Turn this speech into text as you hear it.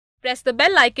Press the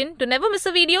bell icon to never miss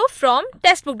a video from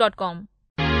testbook.com.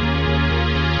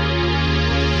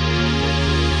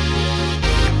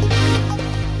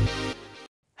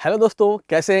 Hello दोस्तों,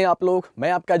 कैसे हैं आप लोग।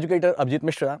 मैं आपका एजुकेटर अभिजीत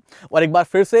मिश्रा और एक बार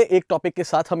फिर से एक टॉपिक के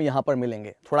साथ हम यहाँ पर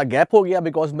मिलेंगे। थोड़ा गैप हो गया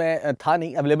बिकॉज मैं था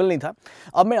नहीं, अवेलेबल नहीं था,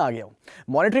 अब मैं आ गया हूँ।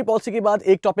 मॉनेटरी पॉलिसी के बाद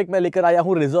एक टॉपिक मैं लेकर आया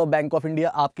हूँ रिजर्व बैंक ऑफ इंडिया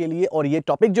आपके लिए। और ये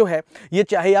टॉपिक जो है ये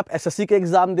चाहे आप SSC के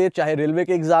एग्जाम दे, चाहे रेलवे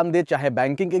के एग्जाम दे, चाहे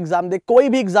बैंकिंग के एग्जाम दे, कोई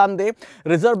भी exam they,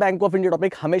 reserve bank of India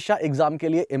topic हमेशा एग्जाम के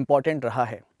लिए इंपॉर्टेंट रहा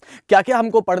है। क्या क्या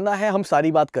हमको पढ़ना है, हम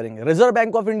सारी बात करेंगे। रिजर्व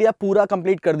बैंक ऑफ इंडिया पूरा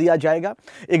कंप्लीट कर दिया जाएगा।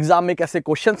 एग्जाम में कैसे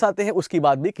क्वेश्चंस आते हैं उसकी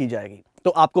बात भी की जाएगी। तो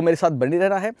आपको मेरे साथ बने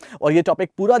रहना है और ये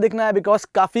टॉपिक पूरा देखना है बिकॉज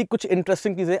काफी कुछ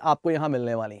इंटरेस्टिंग चीजें आपको यहां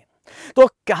मिलने वाली हैं। तो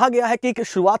कहा गया है कि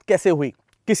शुरुआत कैसे हुई,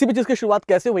 किसी भी चीज की शुरुआत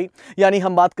कैसे हुई, यानी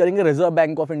हम बात करेंगे रिजर्व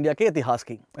बैंक ऑफ इंडिया के इतिहास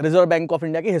की, रिजर्व बैंक ऑफ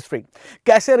इंडिया की हिस्ट्री।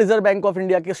 कैसे रिजर्व बैंक ऑफ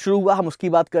इंडिया के शुरू हुआ हम उसकी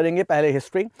बात करेंगे, पहले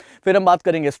हिस्ट्री, फिर हम बात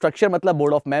करेंगे स्ट्रक्चर मतलब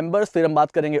बोर्ड ऑफ मेंबर्स, फिर हम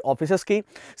बात करेंगे ऑफिसर्स की,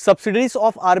 सब्सिडीज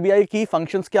ऑफ RBI की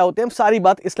फंक्शंस क्या होते हैं, हम सारी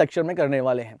बात इस लेक्चर में करने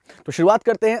वाले हैं। तो शुरुआत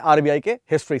करते हैं RBI के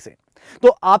हिस्ट्री से। तो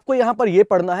आपको यहां पर यह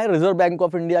पढ़ना है रिजर्व बैंक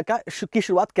ऑफ इंडिया की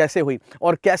शुरुआत कैसे हुई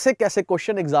और कैसे कैसे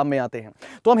क्वेश्चन एग्जाम में आते हैं।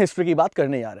 तो हम हिस्ट्री की बात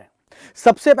करने जा रहे हैं।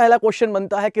 सबसे पहला क्वेश्चन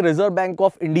बनता है कि रिजर्व बैंक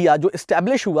ऑफ इंडिया जो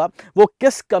एस्टैब्लिश हुआ वो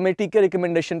किस कमेटी के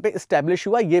रिकमेंडेशन पे एस्टैब्लिश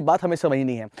हुआ, ये बात हमें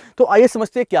समझनी है। तो आइए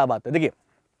समझते हैं क्या बात है। देखिए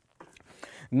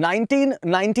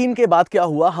 1919 के बाद क्या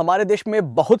हुआ, हमारे देश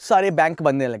में बहुत सारे बैंक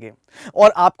बनने लगे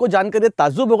और आपको जानकर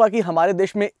ताज्जुब होगा कि हमारे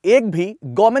देश में एक भी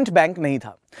गवर्नमेंट बैंक नहीं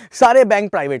था, सारे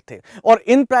बैंक प्राइवेट थे और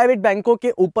इन प्राइवेट बैंकों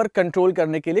के ऊपर कंट्रोल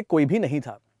करने के लिए कोई भी नहीं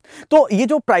था। तो ये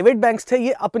जो प्राइवेट बैंक्स थे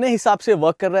ये अपने हिसाब से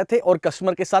वर्क कर रहे थे और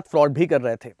कस्टमर के साथ फ्रॉड भी कर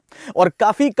रहे थे और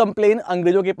काफी कंप्लेन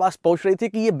अंग्रेजों के पास पहुंच रही थी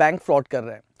कि ये बैंक फ्रॉड कर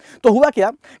रहे हैं। तो हुआ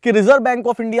क्या कि रिजर्व बैंक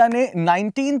ऑफ इंडिया ने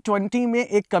 1920 में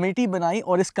एक कमेटी बनाई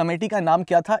और इस कमेटी का नाम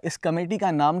क्या था, इस कमेटी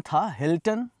का नाम था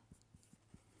हिल्टन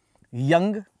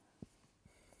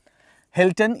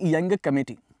यंग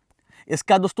कमेटी।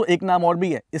 इसका दोस्तों एक नाम और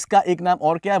भी है, इसका एक नाम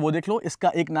और क्या है वो देख लो,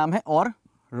 इसका एक नाम है और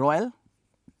रॉयल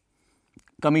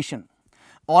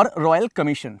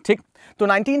कमीशन। ठीक, तो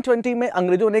 1920 में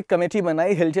अंग्रेजों ने एक कमेटी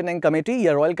बनाई, हिल्टन एंड कमेटी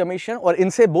या रॉयल कमीशन, और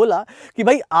इनसे बोला कि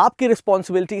भाई आपकी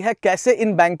रिस्पॉन्सिबिलिटी है कैसे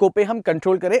इन बैंकों पे हम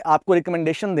कंट्रोल करें, आपको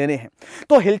रिकमेंडेशन देने हैं।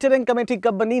 तो हिल्टन एंड कमेटी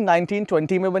कब बनी,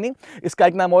 1920 में बनी। इसका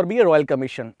एक नाम और भी है रॉयल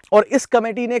कमीशन। और इस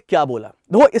कमेटी ने क्या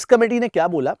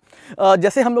बोला,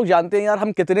 जैसे हम लोग जानते हैं यार,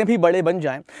 हम कितने भी बड़े बन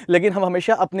जाएं लेकिन हम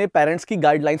हमेशा अपने पेरेंट्स की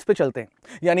गाइडलाइंस पे चलते हैं,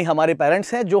 यानी हमारे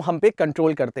पेरेंट्स हैं जो हम पे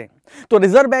कंट्रोल करते हैं। तो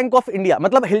रिजर्व बैंक ऑफ इंडिया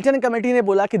मतलब हिल्टन कमेटी ने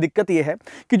बोला कि दिक्कत यह है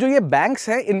कि जो ये बैंक्स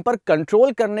हैं इन पर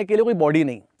कंट्रोल करने के लिए कोई बॉडी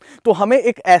नहीं, तो हमें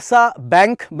एक ऐसा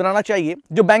बैंक बनाना चाहिए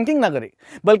जो बैंकिंग ना करे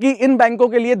बल्कि इन बैंकों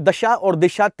के लिए दशा और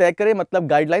दिशा तय करे, मतलब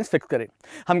गाइडलाइंस फिक्स करे।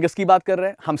 हम किसकी बात कर रहे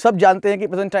हैं, हम सब जानते हैं कि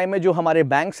प्रेजेंट टाइम में जो हमारे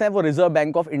बैंक्स हैं वो रिजर्व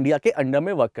बैंक ऑफ इंडिया के अंडर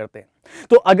में वर्क करते हैं।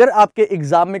 तो अगर आपके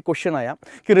एग्जाम में क्वेश्चन आया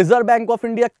कि रिजर्व बैंक ऑफ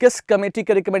इंडिया किस कमेटी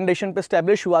के रिकमेंडेशन पे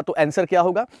स्टैब्लिश हुआ, तो आंसर क्या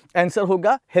होगा, आंसर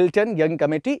होगा हिल्टन यंग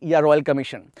कमेटी या रॉयल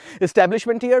कमीशन।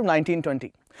 Establishment year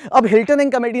 1920। अब हिल्टन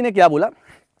यंग कमेटी ने क्या बोला,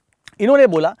 इन्होंने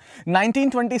बोला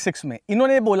 1926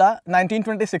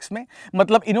 में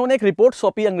मतलब इन्होंने एक रिपोर्ट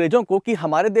सौंपी अंग्रेजों को कि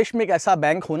हमारे देश में एक ऐसा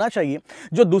बैंक होना चाहिए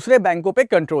जो दूसरे बैंकों पे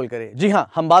कंट्रोल करे। जी हां,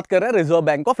 हम बात कर रहे हैं रिजर्व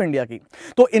बैंक ऑफ इंडिया की।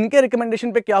 तो इनके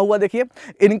रिकमेंडेशन पे क्या हुआ, देखिए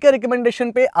इनके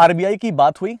रिकमेंडेशन पे RBI की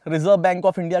बात हुई, रिजर्व बैंक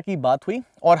ऑफ इंडिया की बात हुई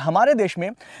और हमारे देश में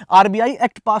RBI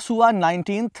एक्ट पास हुआ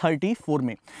 1934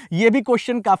 में। यह भी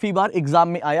क्वेश्चन काफी बार एग्जाम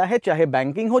में आया है, चाहे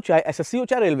बैंकिंग हो, चाहे SSC हो,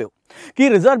 चाहे रेलवे हो, कि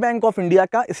रिजर्व बैंक ऑफ इंडिया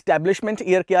का एस्टैब्लिशमेंट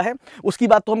ईयर क्या है, उसकी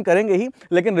बात तो हम करेंगे ही,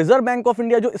 लेकिन रिजर्व बैंक ऑफ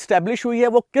इंडिया जो एस्टैब्लिश हुई है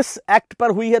वो किस एक्ट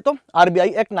पर हुई है, तो RBI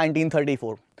एक्ट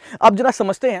 1934। अब जरा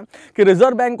समझते हैं कि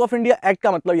reserve bank of India act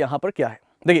का मतलब यहां पर क्या है।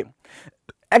 देखिए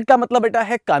एक्ट का मतलब बेटा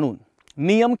है कानून,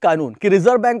 नियम, कानून, कि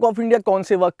रिजर्व बैंक ऑफ इंडिया कौन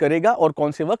से वर्क करेगा और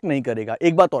कौन से वर्क नहीं करेगा।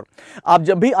 एक बात और, आप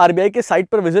जब भी RBI के साइट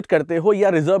पर विजिट करते हो या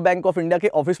रिजर्व बैंक ऑफ इंडिया के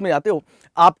ऑफिस में जाते हो,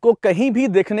 आपको कहीं भी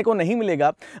देखने को नहीं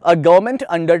मिलेगा गवर्नमेंट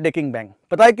अंडरटेकिंग बैंक।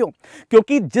 पता है क्यों?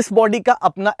 क्योंकि जिस बॉडी का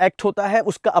अपना एक्ट होता है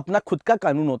उसका अपना खुद का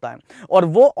कानून होता है और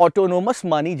वो ऑटोनोमस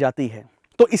मानी जाती है।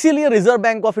 तो इसीलिए रिजर्व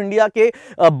बैंक ऑफ इंडिया के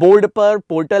बोर्ड पर,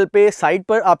 पोर्टल पे, साइट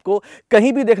पर आपको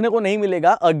कहीं भी देखने को नहीं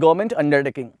मिलेगा गवर्नमेंट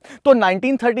अंडरटेकिंग। तो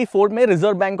 1934 में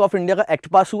रिजर्व बैंक ऑफ इंडिया का एक्ट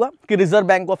पास हुआ कि रिजर्व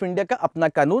बैंक ऑफ इंडिया का अपना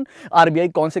कानून,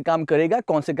 RBI कौन से काम करेगा,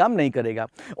 कौन से काम नहीं करेगा।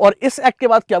 और इस एक्ट के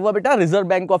बाद क्या हुआ बेटा, रिजर्व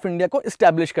बैंक ऑफ इंडिया को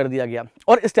एस्टैब्लिश कर दिया गया।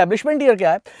 और एस्टैब्लिशमेंट ईयर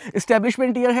क्या है,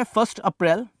 एस्टैब्लिशमेंट ईयर है 1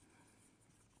 अप्रैल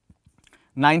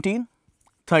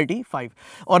 1935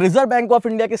 और रिजर्व बैंक ऑफ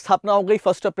इंडिया की स्थापना हो गई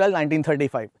 1 अप्रैल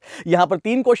 1935। यहां पर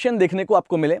 3 क्वेश्चन देखने को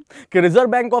आपको मिले कि रिजर्व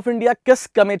बैंक ऑफ इंडिया किस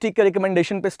कमेटी के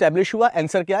रिकमेंडेशन पे स्टैब्लिश हुआ।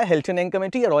 आंसर क्या है, हिल्टन एंड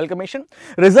कमेटी या royal commission.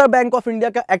 Reserve bank of India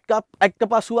का एक्ट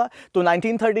पास हुआ तो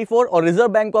 1934 और रिजर्व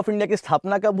बैंक ऑफ इंडिया की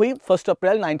स्थापना कब हुई, 1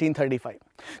 अप्रैल 1935।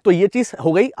 तो ये चीज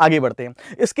हो गई। आगे बढ़ते हैं,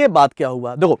 इसके बाद क्या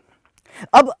हुआ देखो।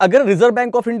 अब अगर रिजर्व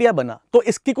बैंक ऑफ इंडिया बना तो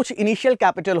इसकी कुछ इनिशियल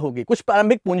कैपिटल होगी, कुछ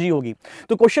प्रारंभिक पूंजी होगी।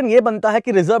 तो क्वेश्चन ये बनता है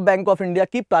कि रिजर्व बैंक ऑफ इंडिया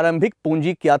की प्रारंभिक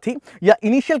पूंजी क्या थी या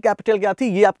इनिशियल कैपिटल क्या थी,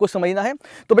 ये आपको समझना है।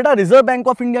 तो बेटा रिजर्व बैंक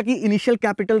ऑफ इंडिया की इनिशियल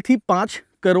कैपिटल थी 5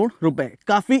 करोड़ रुपए।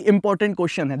 काफी इंपॉर्टेंट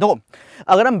क्वेश्चन है। देखो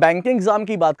अगर हम बैंकिंग एग्जाम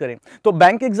की बात करें तो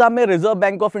बैंक एग्जाम में रिजर्व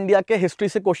बैंक ऑफ इंडिया के हिस्ट्री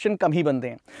से क्वेश्चन कम ही बनते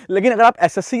हैं, लेकिन अगर आप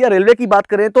एसएससी या रेलवे की बात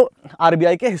करें तो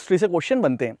आरबीआई के हिस्ट्री से क्वेश्चन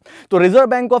बनते हैं। तो रिजर्व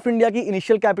बैंक ऑफ इंडिया की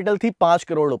इनिशियल कैपिटल थी 5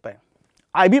 करोड़ रुपए।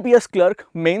 आईबीपीएस क्लर्क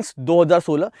मेंस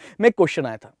 2016 में क्वेश्चन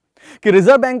आया था कि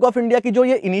रिजर्व बैंक ऑफ इंडिया की जो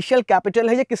ये इनिशियल कैपिटल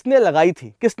है ये किसने लगाई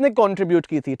थी, किसने कंट्रीब्यूट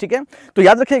की थी। ठीक है, तो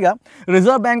याद रखिएगा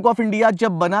रिजर्व बैंक ऑफ इंडिया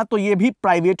जब बना तो ये भी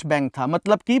प्राइवेट बैंक था,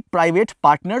 मतलब कि प्राइवेट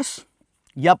पार्टनर्स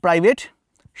या प्राइवेट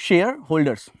शेयर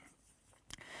होल्डर्स।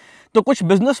 तो कुछ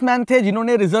बिजनेसमैन थे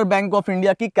जिन्होंने रिजर्व बैंक ऑफ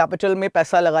इंडिया की कैपिटल में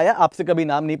पैसा लगाया। आपसे कभी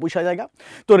नाम नहीं पूछा जाएगा।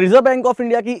 तो रिजर्व बैंक ऑफ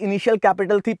इंडिया की इनिशियल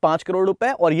कैपिटल थी 5 करोड़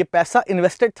रुपए और ये पैसा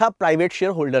इन्वेस्टेड था प्राइवेट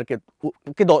शेयर होल्डर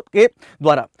के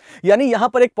द्वारा। यानी यहां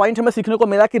पर एक पॉइंट हमें सीखने को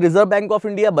मिला कि रिजर्व बैंक ऑफ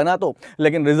इंडिया बना तो,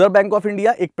 लेकिन रिजर्व बैंक ऑफ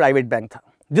इंडिया एक प्राइवेट बैंक था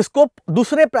जिसको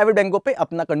दूसरे प्राइवेट बैंकों पे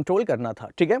अपना कंट्रोल करना था।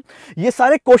 ठीक है, ये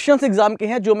सारे क्वेश्चंस एग्जाम के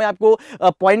हैं जो मैं आपको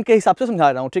पॉइंट के हिसाब से समझा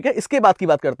रहा हूं। ठीक है, इसके बाद की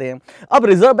बात करते हैं। अब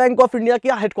रिजर्व बैंक ऑफ इंडिया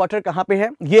का हेडक्वार्टर कहां पे है,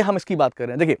 ये हम इसकी बात कर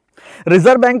रहे हैं। देखिए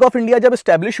रिजर्व बैंक ऑफ इंडिया जब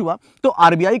स्टैब्लिश हुआ तो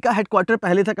आरबीआई का हेडक्वार्टर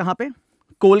पहले था कहां पे,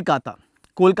 कोलकाता।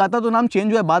 कोलकाता तो नाम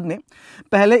चेंज हुआ बाद में,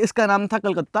 पहले इसका नाम था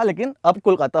कलकत्ता लेकिन अब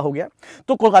कोलकाता हो गया।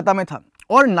 तो कोलकाता में था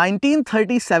और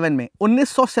 1937 में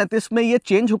 1937 में ये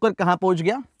चेंज होकर कहां पहुंच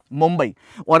गया, मुंबई।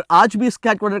 और आज भी इसका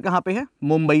हेडक्वार्टर कहां पे है,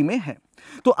 मुंबई में है।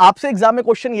 तो आपसे एग्जाम में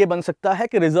क्वेश्चन ये बन सकता है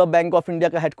कि रिजर्व बैंक ऑफ इंडिया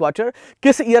का हेडक्वार्टर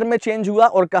किस ईयर में चेंज हुआ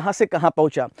और कहां से कहां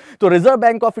पहुंचा। तो रिजर्व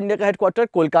बैंक ऑफ इंडिया का हेडक्वार्टर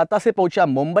कोलकाता से पहुंचा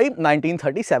मुंबई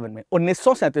 1937 में,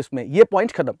 1937 में। ये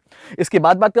पॉइंट खत्म। इसके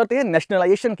बाद बात करते हैं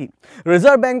नेशनलाइजेशन की।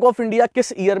 रिजर्व बैंक ऑफ इंडिया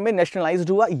किस ईयर में नेशनलाइज्ड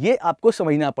हुआ, ये आपको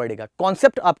समझना पड़ेगा,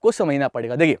 कॉन्सेप्ट आपको समझना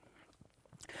पड़ेगा। देखिए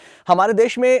हमारे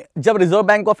देश में जब रिजर्व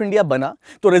बैंक ऑफ इंडिया बना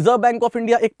तो रिजर्व बैंक ऑफ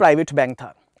इंडिया एक प्राइवेट बैंक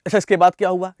था। अच्छा, इसके बाद क्या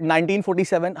हुआ,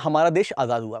 1947 हमारा देश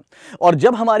आज़ाद हुआ और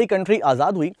जब हमारी कंट्री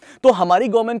आज़ाद हुई तो हमारी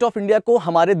गवर्नमेंट ऑफ इंडिया को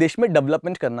हमारे देश में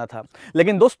डेवलपमेंट करना था।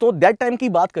 लेकिन दोस्तों दैट टाइम की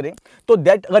बात करें तो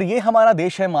अगर ये हमारा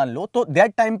देश है मान लो, तो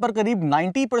दैट टाइम पर करीब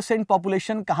 90%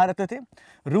 पॉपुलेशन कहाँ रहते थे,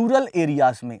 रूरल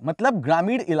एरियाज में, मतलब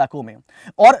ग्रामीण इलाकों में।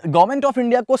 और गवर्नमेंट ऑफ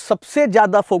इंडिया को सबसे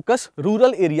ज़्यादा फोकस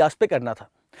रूरल एरियाज पे करना था।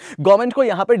 गवर्नमेंट को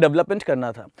यहाँ पे डेवलपमेंट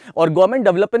करना था। और गवर्नमेंट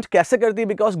डेवलपमेंट कैसे करती,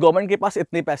 बिकॉज गवर्नमेंट के पास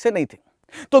इतने पैसे नहीं थे।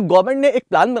 तो गवर्नमेंट ने एक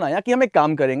प्लान बनाया कि हम एक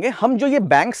काम करेंगे, हम जो ये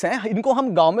बैंक्स हैं इनको हम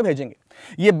गांव में भेजेंगे।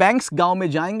 ये बैंक्स गांव में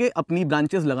जाएंगे, अपनी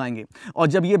ब्रांचेस लगाएंगे और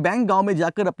जब ये बैंक गांव में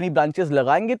जाकर अपनी ब्रांचेस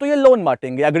लगाएंगे तो ये लोन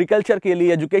बांटेंगे एग्रीकल्चर के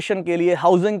लिए, एजुकेशन के लिए,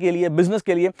 हाउसिंग के लिए, बिजनेस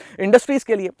के लिए, इंडस्ट्रीज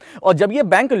के लिए। और जब ये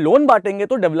बैंक लोन बांटेंगे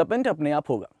तो डेवलपमेंट अपने आप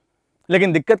होगा।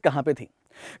 लेकिन दिक्कत कहां पे थी,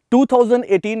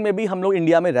 2018 में भी हम लोग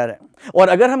इंडिया में रह रहे हैं और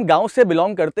अगर हम गांव से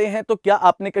बिलोंग करते हैं तो क्या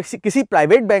आपने किसी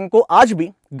प्राइवेट बैंक को आज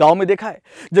भी गांव में देखा है,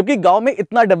 जबकि गांव में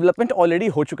इतना डेवलपमेंट ऑलरेडी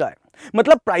हो चुका है।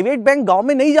 मतलब प्राइवेट बैंक गांव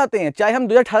में नहीं जाते हैं, चाहे हम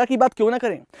 2018 की बात क्यों ना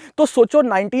करें। तो सोचो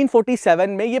 1947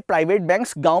 में ये प्राइवेट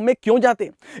बैंक्स गांव में क्यों जाते,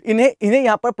 इन्हें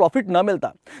यहां पर प्रॉफिट ना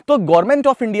मिलता। तो गवर्नमेंट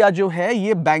ऑफ इंडिया जो है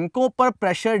ये बैंकों पर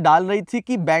प्रेशर डाल रही थी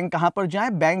कि बैंक कहां पर जाएं,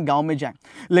 बैंक गांव में जाएं।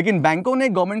 लेकिन बैंकों ने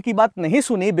गवर्नमेंट की बात नहीं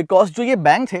सुनी, बिकॉज जो ये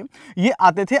बैंक थे ये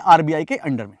आते थे आरबीआई के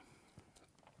अंडर में।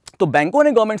 तो बैंकों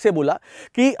ने गवर्नमेंट से बोला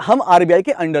कि हम आरबीआई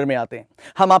के अंडर में आते हैं,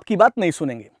 हम आपकी बात नहीं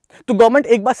सुनेंगे। तो गवर्नमेंट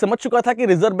एक बात समझ चुका था कि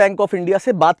रिजर्व बैंक ऑफ इंडिया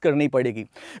से बात करनी पड़ेगी।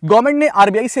 गवर्नमेंट ने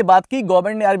आरबीआई से बात की,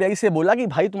 गवर्नमेंट ने आरबीआई से बोला कि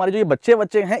भाई तुम्हारे जो ये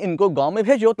बच्चे हैं इनको गांव में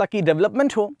भेजो ताकि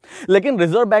डेवलपमेंट हो। लेकिन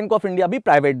रिजर्व बैंक ऑफ इंडिया भी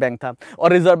प्राइवेट बैंक था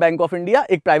और रिजर्व बैंक ऑफ इंडिया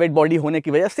एक प्राइवेट बॉडी होने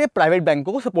की वजह से प्राइवेट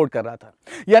बैंकों को सपोर्ट कर रहा था।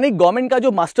 यानी गवर्नमेंट का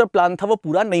जो मास्टर प्लान था वो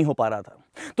पूरा नहीं हो पा रहा था।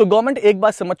 तो गवर्नमेंट एक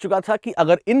बात समझ चुका था कि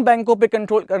अगर इन बैंकों पे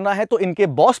कंट्रोल करना है तो इनके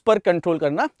बॉस पर कंट्रोल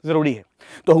करना जरूरी है।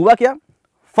 तो हुआ क्या,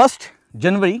 1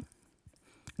 जनवरी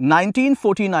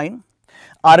 1949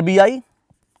 RBI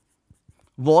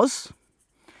was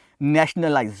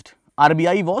nationalized.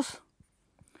 RBI was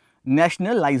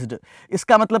nationalized.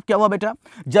 इसका मतलब क्या हुआ बेटा,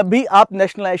 जब भी आप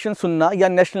नेशनलाइजेशन सुनना या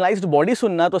नेशनलाइज्ड बॉडी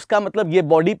सुनना तो इसका मतलब ये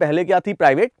बॉडी पहले क्या थी,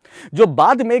 प्राइवेट, जो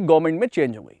बाद में गवर्नमेंट में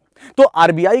चेंज हो गई। तो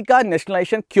आरबीआई का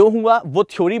नेशनलाइजेशन क्यों हुआ वो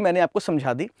थ्योरी मैंने आपको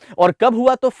समझा दी। और कब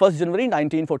हुआ, तो 1 जनवरी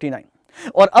 1949।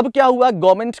 और अब क्या हुआ,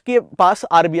 गवर्नमेंट के पास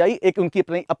आरबीआई एक उनकी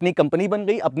अपनी कंपनी बन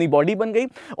गई, अपनी बॉडी बन गई,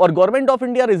 और government of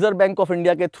India reserve bank of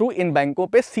India के थ्रू इन बैंकों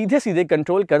पे सीधे सीधे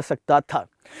कंट्रोल कर सकता था।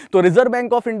 तो रिजर्व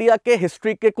बैंक ऑफ इंडिया के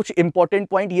हिस्ट्री के कुछ इंपॉर्टेंट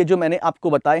पॉइंट ये जो मैंने आपको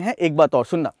बताए हैं, एक बात और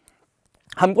सुनना।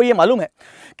 हमको ये मालूम है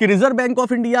कि रिजर्व बैंक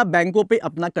ऑफ इंडिया बैंकों पे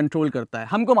अपना कंट्रोल करता है,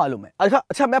 हमको मालूम है।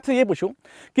 अच्छा मैं आपसे ये पूछूं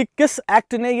कि किस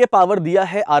एक्ट ने ये पावर दिया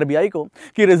है आरबीआई को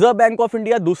कि रिजर्व बैंक ऑफ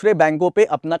इंडिया दूसरे बैंकों पे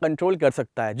अपना कंट्रोल कर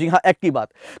सकता है? जी हां, एक्ट की बात।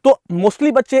 तो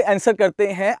मोस्टली बच्चे आंसर करते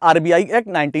हैं आरबीआई एक्ट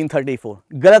 1934।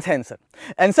 गलत है आंसर।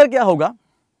 आंसर क्या होगा?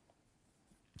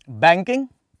 Banking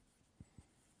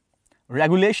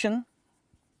regulation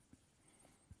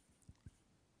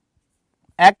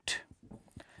act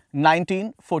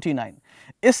 1949।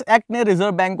 इस एक्ट ने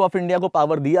रिजर्व बैंक ऑफ इंडिया को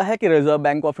पावर दिया है कि रिजर्व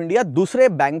बैंक ऑफ इंडिया दूसरे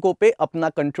बैंकों पे अपना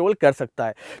कंट्रोल कर सकता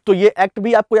है। तो ये एक्ट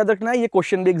भी आपको याद रखना है, ये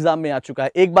क्वेश्चन भी एग्जाम में आ चुका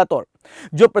है। एक बात और,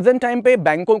 जो प्रेजेंट टाइम पे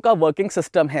बैंकों का वर्किंग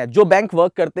सिस्टम है, जो बैंक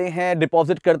वर्क करते हैं,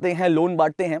 डिपॉजिट करते हैं, लोन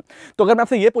बांटते हैं, तो अगर मैं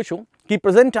आपसे ये पूछूं कि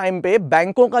प्रेजेंट टाइम पे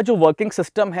बैंकों का जो वर्किंग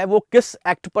सिस्टम है वो किस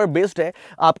एक्ट पर बेस्ड है,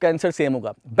 आपका आंसर सेम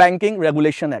होगा, बैंकिंग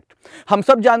रेगुलेशन एक्ट। हम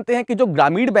सब जानते हैं कि जो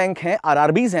ग्रामीण बैंक हैं,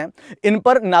 आरआरबीज हैं, इन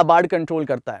पर नाबार्ड कंट्रोल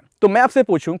करता है। तो मैं आपसे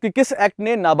पूछूं कि किस एक्ट ने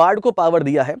नाबार्ड को पावर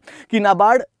दिया है कि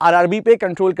नाबार्ड आरआरबी पे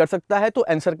कंट्रोल कर सकता है? तो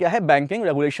आंसर क्या है? बैंकिंग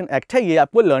रेगुलेशन एक्ट है। ये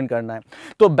आपको लर्न करना है।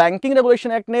 तो बैंकिंग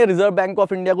रेगुलेशन एक्ट ने रिजर्व बैंक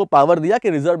ऑफ इंडिया को पावर दिया कि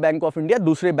रिजर्व बैंक ऑफ इंडिया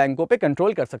दूसरे बैंकों पे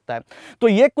कंट्रोल कर सकता है। तो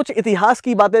ये कुछ इतिहास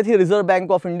की बातें थी रिजर्व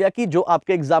बैंक ऑफ इंडिया की, जो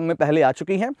आपके एग्जाम में पहले आ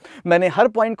चुकी हैं। मैंने हर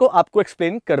पॉइंट को आपको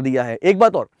एक्सप्लेन कर दिया है। एक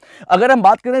बात और, अगर हम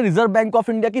बात करें रिजर्व बैंक ऑफ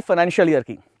इंडिया की फाइनेंशियल ईयर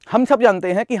की, हम सब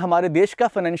जानते हैं कि हमारे देश का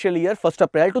फाइनेंशियल ईयर 1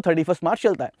 अप्रैल टू 31 मार्च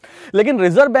चलता है, लेकिन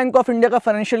रिजर्व बैंक ऑफ इंडिया का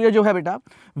फाइनेंशियल ईयर जो है बेटा,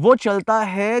 वो चलता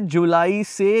है जुलाई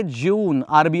से जून।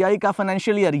 आरबीआई का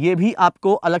फाइनेंशियल ईयर, ये भी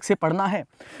आपको अलग से पढ़ना है।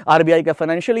 आरबीआई का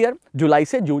फाइनेंशियल ईयर जुलाई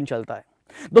से जून चलता है।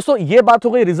 दोस्तों, ये बात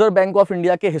हो गई रिजर्व बैंक ऑफ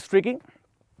इंडिया के हिस्ट्री की।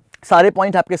 सारे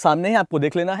पॉइंट आपके सामने हैं, आपको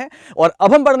देख लेना है। और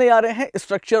अब हम पढ़ने आ रहे हैं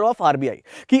स्ट्रक्चर ऑफ आरबीआई,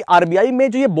 कि आरबीआई में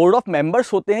जो ये बोर्ड ऑफ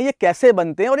मेंबर्स होते हैं, ये कैसे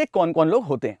बनते हैं और ये कौन कौन लोग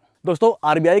होते हैं। दोस्तों,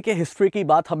 आरबीआई के हिस्ट्री की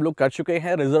बात हम लोग कर चुके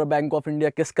हैं। रिजर्व बैंक ऑफ इंडिया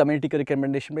किस कमेटी के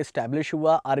रिकमेंडेशन में स्टैब्लिश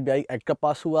हुआ, आरबीआई एक्ट कब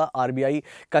पास हुआ, आरबीआई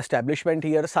का स्टैब्लिशमेंट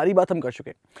ईयर, सारी बात हम कर चुके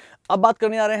हैं। अब बात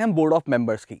करने आ रहे हैं बोर्ड ऑफ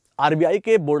मेंबर्स की। आरबीआई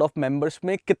के बोर्ड ऑफ मेंबर्स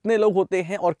में कितने लोग होते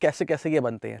हैं और कैसे कैसे ये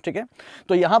बनते हैं, ठीक है।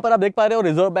 तो यहां पर आप देख पा रहे हो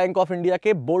रिजर्व बैंक ऑफ इंडिया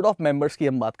के बोर्ड ऑफ मेंबर्स की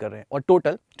हम बात कर रहे हैं, और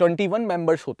टोटल 21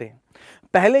 मेंबर्स होते हैं।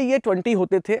 पहले ये 20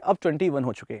 होते थे, अब 21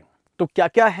 हो चुके हैं। तो क्या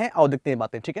क्या है, आओ देखते हैं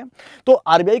बातें, ठीक है। तो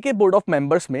आरबीआई के बोर्ड ऑफ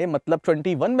मेंबर्स में, मतलब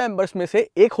 21 मेंबर्स में से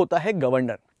एक होता है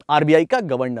गवर्नर, आरबीआई का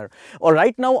गवर्नर। और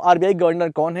राइट नाउ आरबीआई गवर्नर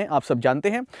कौन है, आप सब जानते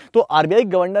हैं। तो आरबीआई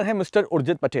गवर्नर है मिस्टर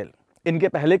उर्जित पटेल। इनके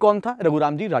पहले कौन था?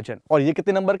 रघुराम जी राजन। और ये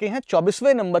कितने नंबर के हैं?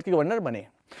 24वें नंबर के गवर्नर बने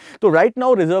हैं। तो right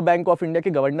now reserve bank of India के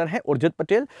गवर्नर है उर्जित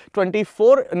पटेल।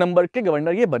 24 नंबर के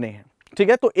गवर्नर ये बने हैं, ठीक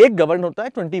है। तो एक गवर्नर होता है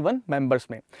 21 मेंबर्स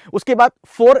में। उसके बाद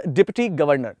 4 डिप्टी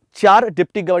गवर्नर, 4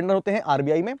 डिप्टी गवर्नर होते हैं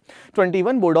आरबीआई में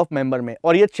 21 बोर्ड ऑफ मेंबर में।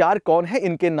 और ये 4 कौन है,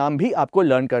 इनके नाम भी आपको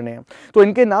लर्न करने हैं। तो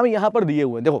इनके नाम यहां पर दिए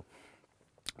हुए हैं, देखो।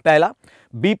 पहला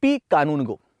बीपी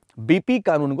कानूनगो, बीपी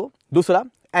कानूनगो। दूसरा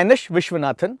एनएस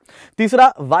विश्वनाथन। तीसरा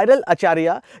वायरल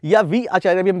आचार्य या वी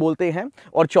आचार्य भी हम बोलते हैं।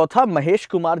 और चौथा महेश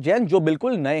कुमार जैन, जो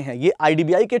बिल्कुल नए हैं। ये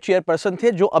आईडीबीआई के चेयरपर्सन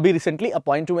थे, जो अभी रिसेंटली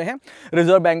अपॉइंट हुए हैं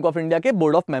रिजर्व बैंक ऑफ इंडिया के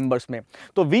बोर्ड ऑफ मेंबर्स में।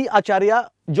 तो वी आचार्य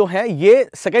जो है ये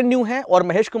सेकंड न्यू है, और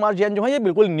महेश कुमार जैन जो है ये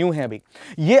बिल्कुल न्यू है अभी।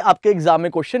 ये आपके एग्जाम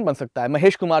में क्वेश्चन बन सकता है,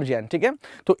 महेश कुमार जैन, ठीक है।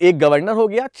 तो एक गवर्नर हो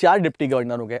गया, 4 डिप्टी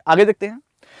गवर्नर हो गए। आगे देखते हैं।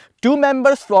 2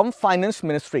 मेंबर्स फ्रॉम फाइनेंस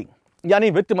मिनिस्ट्री, यानी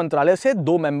वित्त मंत्रालय से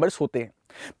 2 मेंबर्स होते हैं।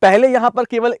 पहले यहां पर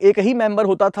केवल एक ही मेंबर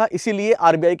होता था, इसीलिए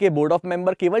आरबीआई के बोर्ड ऑफ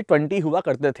मेंबर केवल 20 हुआ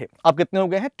करते थे। अब कितने हो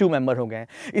गए हैं? 2 मेंबर हो गए हैं,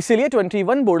 इसीलिए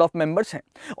 21 बोर्ड ऑफ मेंबर्स हैं।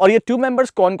 और ये 2 मेंबर्स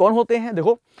कौन कौन होते हैं?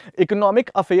 देखो, economic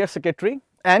affair secretary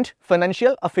and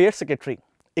financial affair secretary.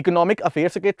 Economic affair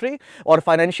secretary और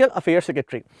फाइनेंशियल अफेयर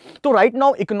सेक्रेटरी। तो right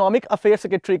now economic affair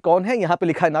secretary कौन है? यहां पे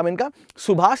लिखा है नाम इनका,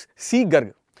 सुभाष सी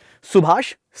गर्ग,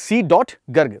 सुभाष सी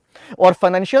गर्ग। और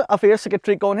फाइनेंशियल अफेयर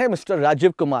सेक्रेटरी कौन है? मिस्टर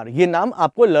राजीव कुमार। ये नाम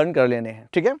आपको लर्न कर लेने हैं,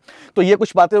 ठीक है। तो ये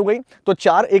कुछ बातें हो गई। तो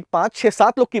 4, 1, 5, 6,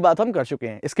 7 लोग की बात हम कर चुके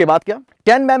हैं। इसके बाद क्या?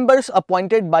 10 members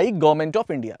appointed by government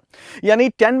of India, यानी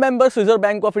 10 members reserve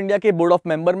bank of India के बोर्ड ऑफ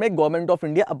मेंबर में गवर्नमेंट ऑफ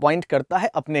इंडिया अपॉइंट करता है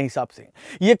अपने हिसाब से।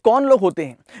 ये कौन लोग होते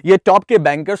हैं? ये टॉप के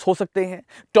बैंकर्स हो सकते हैं,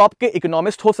 टॉप के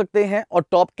इकोनॉमिस्ट हो सकते हैं, और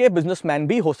टॉप के बिजनेसमैन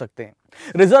भी हो सकते हैं।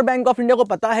 रिजर्व बैंक ऑफ इंडिया को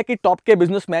पता है कि टॉप के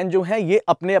बिजनेसमैन जो हैं ये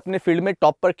अपने अपने फील्ड में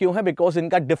टॉप पर क्यों है, बिकॉज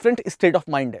इनका डिफरेंट स्टेट ऑफ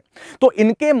माइंड है। तो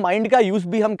इनके माइंड का यूज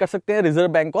भी हम कर सकते हैं रिजर्व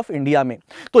बैंक ऑफ इंडिया में।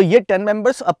 तो ये 10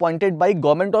 members appointed by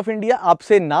government of India.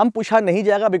 आपसे नाम पूछा नहीं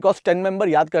जाएगा, बिकॉज 10 मेंबर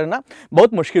याद करना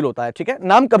बहुत मुश्किल होता है, ठीक है।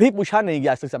 नाम कभी पूछा नहीं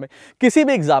गया इस समय किसी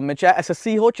भी एग्जाम में, चाहे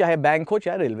एसएससी हो, चाहे बैंक हो,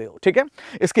 चाहे रेलवे हो, ठीक है।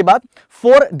 इसके बाद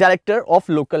 4 director of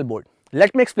local board,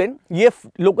 let me explain ये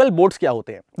लोकल बोर्ड्स क्या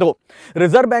होते हैं। देखो,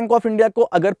 रिजर्व बैंक ऑफ इंडिया को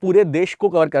अगर पूरे देश को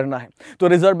कवर करना है तो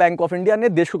रिजर्व बैंक ऑफ इंडिया ने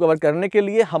देश को कवर करने के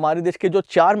लिए हमारे देश के जो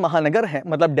 4 महानगर हैं,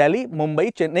 मतलब दिल्ली,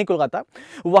 मुंबई, चेन्नई, कोलकाता,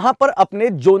 वहां पर अपने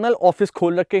जोनल ऑफिस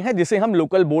खोल रखे हैं जिसे हम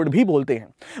लोकल बोर्ड भी बोलते हैं।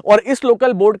 और इस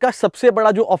लोकल बोर्ड का सबसे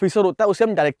बड़ा जो ऑफिसर होता है उसे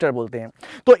हम डायरेक्टर बोलते हैं।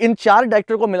 तो इन 4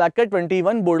 डायरेक्टर को मिलाकर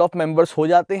 21 बोर्ड ऑफ मेंबर्स हो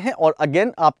जाते हैं। और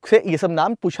अगेन आपसे ये सब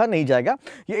नाम पूछा नहीं जाएगा,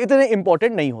 ये इतने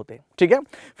इंपॉर्टेंट नहीं होते, ठीक है।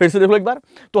 फिर से देखो एक बार,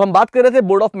 तो हम बात कर रहे थे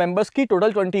बोर्ड ऑफ मेंबर्स की।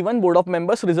 Total 21 board of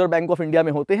members reserve bank of India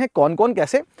में होते हैं। कौन कौन,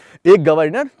 कैसे? एक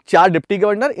गवर्नर, 4 डिप्टी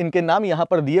गवर्नर, इनके नाम यहां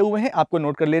पर दिए हुए हैं, आपको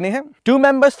नोट कर लेने हैं। 2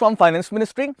 members from finance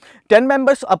ministry, 10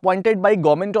 members appointed by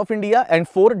government of India and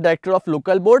 4 director of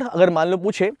local board. अगर मान लो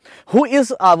पूछे who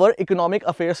is our economic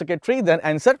affair secretary, then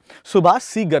answer Subhash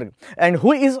C Garg. And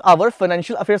who is our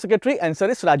financial affair secretary, answer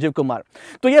is Rajiv Kumar.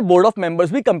 तो ये board of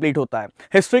members भी complete होता है।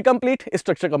 History complete,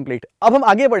 structure complete. अब हम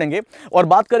आगे बढ़ेंगे और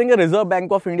बात करेंगे रिजर्व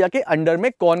बैंक ऑफ इंडिया के अंडर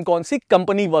में कौन कौन सी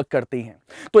कंपनी वर्क करती हैं।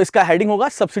 तो इसका हेडिंग होगा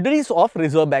subsidiaries of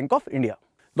reserve bank of India.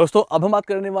 दोस्तों, अब हम बात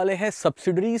करने वाले हैं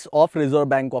subsidiaries of reserve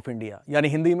bank of India, यानी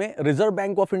हिंदी में रिजर्व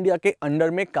बैंक ऑफ इंडिया के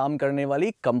अंडर में काम करने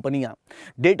वाली कंपनियां।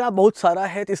 डेटा बहुत सारा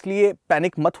है तो इसलिए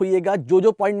पैनिक मत होइएगा,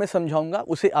 जो पॉइंट मैं समझाऊंगा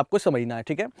उसे आपको समझना है,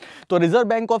 ठीक है। तो रिजर्व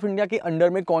बैंक ऑफ इंडिया के अंडर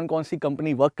में कौन कौन सी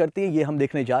कंपनी वर्क करती है ये हम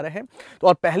देखने जा रहे हैं। तो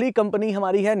और पहली कंपनी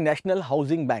हमारी है national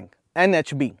housing bank,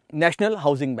 NHB, national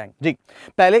housing bank. जी,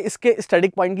 पहले इसके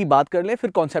स्टैटिक पॉइंट की बात कर लें,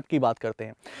 फिर कॉन्सेप्ट की बात करते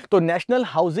हैं। तो नेशनल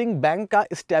हाउसिंग बैंक का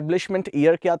एस्टेब्लिशमेंट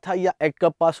ईयर क्या था या एक्ट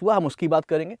कब पास हुआ, हम उसकी बात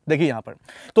करेंगे। देखिए यहाँ पर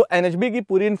तो NHB की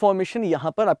पूरी इंफॉर्मेशन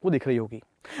यहाँ पर आपको दिख रही होगी।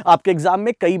 आपके एग्जाम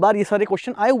में कई बार ये सारे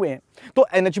क्वेश्चन आए हुए हैं। तो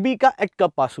NHB का एक्ट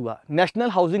कब पास हुआ, नेशनल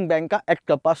हाउसिंग बैंक का एक्ट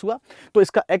कब पास हुआ, तो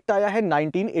इसका एक्ट आया है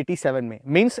 1987 में।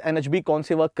 मींस NHB कौन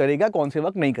से वर्क करेगा, कौन से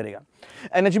वर्क नहीं करेगा।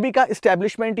 NHB का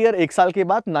एस्टेब्लिशमेंट ईयर 1 साल के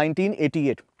बाद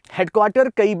 1988। हेडक्वार्टर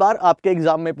कई बार आपके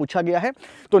एग्जाम में पूछा गया है।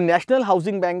 तो नेशनल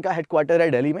हाउसिंग बैंक का हेडक्वार्टर है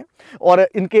दिल्ली में और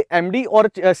इनके MD और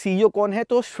CEO कौन है,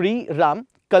 तो श्री राम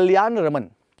कल्याण रमन,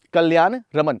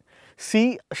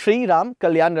 श्री राम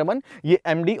कल्याण रमन, ये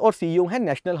MD और CEO हैं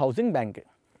नेशनल हाउसिंग बैंक के।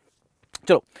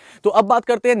 चलो, तो अब बात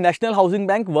करते हैं नेशनल हाउसिंग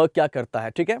बैंक वर्क क्या करता है,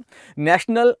 ठीक है।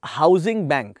 नेशनल हाउसिंग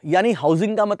बैंक यानी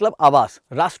हाउसिंग का मतलब आवास,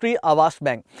 राष्ट्रीय आवास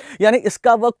बैंक, यानी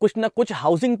इसका वर्क कुछ ना कुछ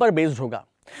हाउसिंग पर बेस्ड होगा।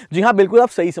 जी हाँ, बिल्कुल आप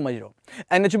सही समझ रहे हो।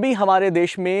 NHB हमारे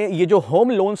देश में ये जो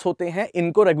होम लोन्स होते हैं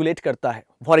इनको रेगुलेट करता है।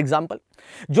 फॉर एग्जांपल,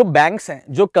 जो बैंक्स हैं,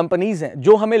 जो कंपनीज हैं,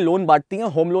 जो हमें लोन बांटती हैं,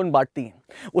 होम लोन बांटती हैं,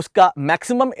 उसका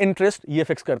मैक्सिमम इंटरेस्ट ये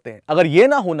फिक्स करते हैं। अगर ये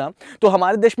ना होना तो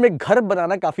हमारे देश में घर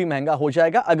बनाना काफी महंगा हो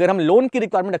जाएगा अगर हम लोन की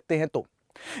रिक्वायरमेंट रखते हैं तो।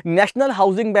 नेशनल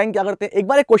हाउसिंग बैंक क्या करते हैं, एक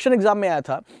बार एक क्वेश्चन एग्जाम में आया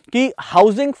था कि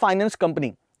हाउसिंग फाइनेंस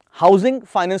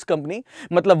कंपनी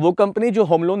मतलब वो कंपनी जो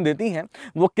होम लोन देती हैं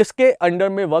वो किसके अंडर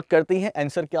में वर्क करती हैं,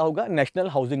 आंसर क्या होगा, नेशनल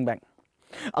हाउसिंग बैंक।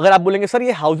 अगर आप बोलेंगे सर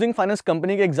ये हाउसिंग फाइनेंस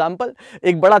कंपनी के एग्जांपल,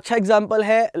 एक बड़ा अच्छा एग्जांपल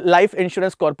है life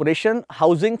insurance corporation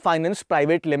housing finance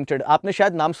private limited, आपने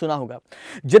शायद नाम सुना होगा।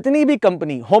 जितनी भी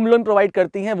कंपनी होम लोन प्रोवाइड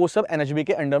करती हैं वो सब NHB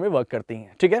के अंडर में वर्क करती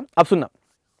हैं, ठीक है। अब सुनना,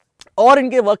 और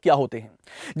इनके वर्क क्या होते हैं।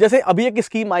 जैसे अभी एक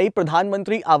स्कीम आई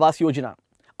प्रधानमंत्री Awas Yojana,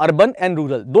 urban and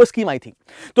rural, 2 scheme आई थी।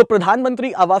 तो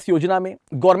प्रधानमंत्री आवास योजना में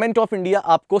गवर्नमेंट ऑफ इंडिया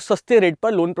आपको सस्ते रेट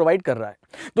पर लोन प्रोवाइड कर रहा है।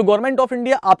 तो गवर्नमेंट ऑफ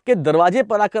इंडिया आपके दरवाजे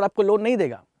पर आकर आपको लोन नहीं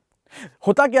देगा।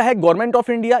 होता क्या है, गवर्नमेंट ऑफ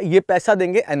इंडिया ये पैसा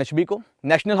देंगे NHB को,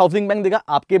 नेशनल हाउसिंग बैंक देगा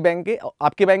आपके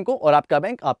बैंक को और आपका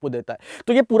बैंक आपको देता है।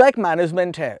 तो ये पूरा एक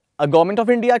मैनेजमेंट है, government of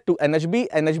India to NHB,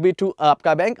 NHB to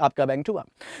आपका बैंक टू आप।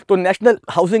 तो नेशनल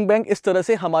हाउसिंग बैंक इस तरह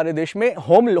से हमारे देश में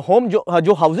होम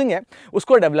जो हाउसिंग है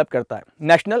उसको डेवलप करता है।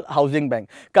 नेशनल हाउसिंग बैंक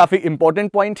काफी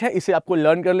इंपॉर्टेंट पॉइंट है, इसे आपको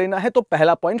लर्न कर लेना है। तो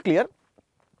पहला पॉइंट क्लियर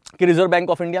कि रिजर्व बैंक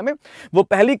ऑफ इंडिया में वो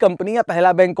पहली कंपनी या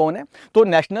पहला बैंक कौन है, तो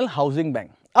नेशनल हाउसिंग बैंक।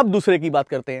 अब दूसरे की बात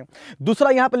करते हैं। दूसरा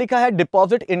यहां पर लिखा है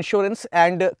deposit insurance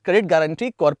and credit guarantee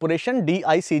corporation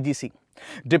DICGC,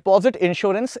 deposit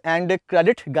insurance and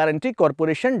credit guarantee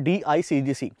corporation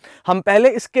DICGC। हम पहले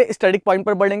इसके स्टैटिक पॉइंट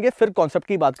पर बढ़ेंगे फिर कॉन्सेप्ट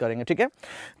की बात करेंगे, ठीक है।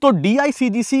 तो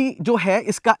DICGC जो है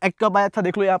इसका एक्ट कब आया था,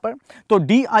 देख लो यहां पर। तो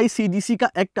DICGC का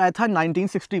एक्ट आया था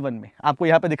 1961 में, आपको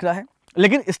यहां पर दिख रहा है।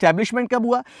 लेकिन एस्टैब्लिशमेंट कब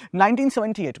हुआ,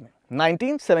 1978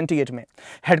 में।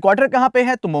 हेडक्वार्टर कहां पे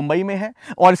है, तो मुंबई में है।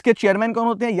 और इसके चेयरमैन कौन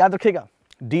होते हैं, याद रखेगा,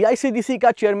 DICGC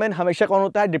का चेयरमैन हमेशा कौन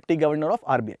होता है, डिप्टी गवर्नर ऑफ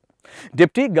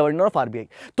RBI।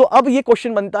 तो अब ये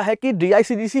क्वेश्चन बनता है कि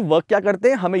DICGC वर्क क्या करते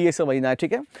हैं, हमें ये समझना है,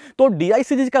 ठीक है। तो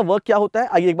DICGC का वर्क क्या होता है,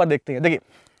 आइए एक बार देखते हैं। देखिए,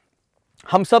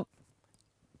 हम सब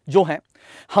जो हैं,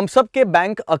 हम सब के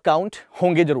बैंक अकाउंट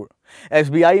होंगे जरूर,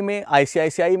 SBI में,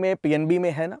 ICICI में, PNB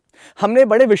में, है ना। हमने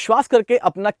बड़े विश्वास करके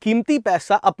अपना कीमती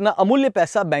पैसा, अपना अमूल्य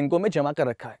पैसा बैंकों में जमा कर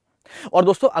रखा है। और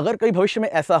दोस्तों, अगर कभी भविष्य में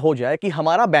ऐसा हो जाए कि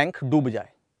हमारा बैंक डूब जाए,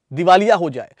 दिवालिया हो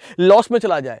जाए, लॉस में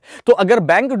चला जाए, तो अगर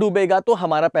बैंक डूबेगा तो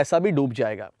हमारा पैसा भी डूब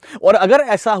जाएगा। और अगर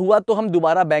ऐसा हुआ तो हम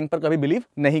दोबारा बैंक पर कभी बिलीव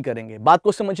नहीं करेंगे। बात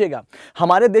को समझिएगा,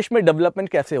 हमारे देश में डेवलपमेंट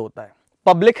कैसे होता है?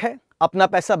 पब्लिक है, अपना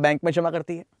पैसा बैंक में जमा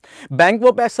करती है, बैंक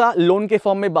वो पैसा लोन के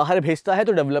फॉर्म में बाहर भेजता है,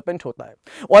 तो डेवलपमेंट होता है।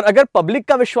 और अगर पब्लिक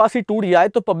का विश्वास ही टूट जाए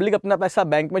तो पब्लिक अपना पैसा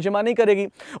बैंक में जमा नहीं करेगी,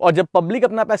 और जब पब्लिक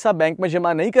अपना पैसा बैंक में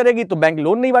जमा नहीं करेगी तो बैंक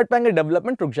लोन नहीं बांट पाएंगे,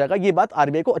 डेवलपमेंट रुक जाएगा। ये बात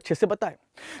आरबीआई को अच्छे से पता है।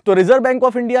 तो रिजर्व बैंक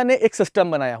ऑफ इंडिया ने एक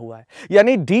सिस्टम बनाया हुआ है,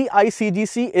 यानी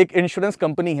डीआईसीजीसी एक इंश्योरेंस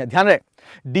कंपनी है। ध्यान रहे,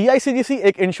 डीआईसीजीसी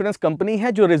एक इंश्योरेंस कंपनी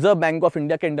है जो रिजर्व बैंक ऑफ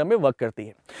इंडिया के अंडर में वर्क करती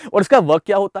है। और इसका वर्क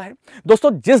क्या होता है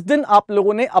दोस्तों? जिस दिन आप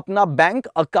लोगों ने अपना बैंक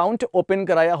अकाउंट ओपन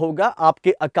कराया होगा,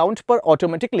 आपके अकाउंट पर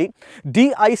ऑटोमेटिकली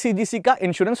डीआईसीजीसी का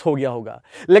इंश्योरेंस हो गया होगा।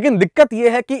 लेकिन दिक्कत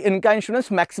यह है कि इनका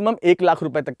इंश्योरेंस मैक्सिमम 1 लाख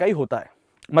रुपए तक का ही होता है।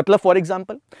 मतलब फॉर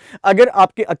एग्जांपल, अगर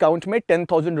आपके अकाउंट में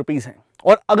 10,000 रुपीज हैं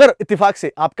और अगर इत्तेफाक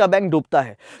से आपका बैंक डूबता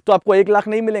है तो आपको 1 लाख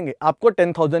नहीं मिलेंगे, आपको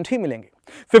 10,000 ही मिलेंगे।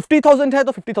 50,000 है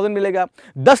तो 50,000 मिलेगा,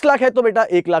 10 लाख है तो बेटा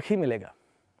 1 लाख ही मिलेगा।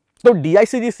 तो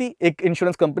डीआईसीजीसी एक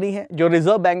इंश्योरेंस कंपनी है जो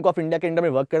रिजर्व बैंक ऑफ इंडिया के अंडर में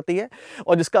वर्क करती है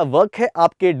और जिसका वर्क है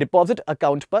आपके डिपॉजिट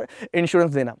अकाउंट पर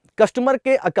इंश्योरेंस देना, कस्टमर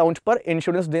के अकाउंट पर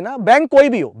इंश्योरेंस देना। बैंक कोई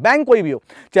भी हो, बैंक कोई भी हो,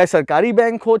 चाहे सरकारी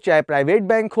बैंक हो, चाहे प्राइवेट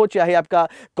बैंक हो, चाहे आपका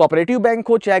कोऑपरेटिव बैंक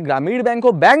हो, चाहे ग्रामीण बैंक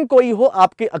हो, बैंक कोई हो,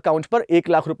 आपके अकाउंट पर 1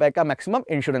 लाख रुपए का मैक्सिमम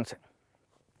इंश्योरेंस है।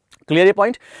 क्लियर ये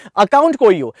पॉइंट? अकाउंट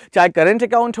कोई हो, चाहे करंट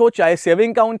अकाउंट हो, चाहे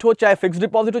सेविंग अकाउंट हो, चाहे फिक्स्ड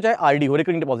डिपॉजिट हो, चाहे आरडी हो,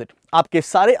 रिकरिंग डिपॉजिट, आपके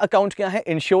सारे अकाउंट क्या है?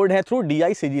 इंश्योर्ड है थ्रू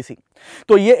डीआईसीजीसी।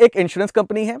 तो ये एक इंश्योरेंस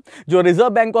कंपनी है जो रिजर्व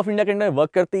बैंक ऑफ इंडिया के अंडर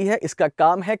वर्क करती है। इसका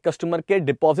काम है कस्टमर के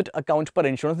डिपॉजिट अकाउंट पर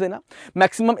इंश्योरेंस देना,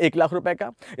 मैक्सिमम 1 लाख रुपए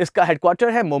का। इसका हेडक्वार्टर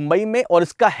है मुंबई में और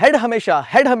इसका हेड हमेशा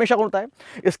कौन होता है?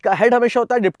 इसका हेड हमेशा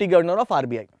होता है deputy governor of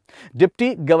RBI,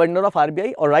 deputy governor of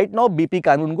RBI. और राइट नाउ बीपी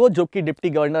कानूनगो जो कि डिप्टी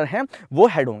गवर्नर हैं वो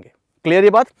हेड होंगे। क्लियर ये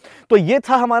बात? तो ये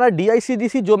था हमारा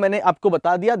डीआईसीजीसी जो मैंने आपको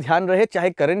बता दिया। ध्यान रहे, चाहे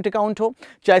करंट अकाउंट हो,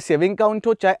 चाहे सेविंग अकाउंट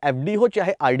हो, चाहे एफडी हो,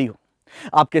 चाहे आरडी हो,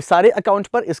 आपके सारे अकाउंट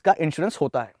पर इसका इंश्योरेंस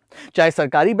होता है। चाहे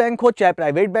सरकारी बैंक हो, चाहे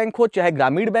प्राइवेट बैंक हो, चाहे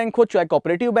ग्रामीण बैंक हो, चाहे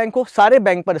कोऑपरेटिव बैंक हो, सारे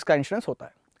बैंक पर इसका इंश्योरेंस होता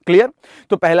है। क्लियर?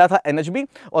 तो पहला था एनएचबी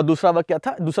और दूसरा वर्क क्या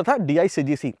था? दूसरा था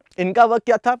डीआईसीजीसी। इनका वर्क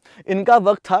क्या था? इनका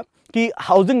वर्क था कि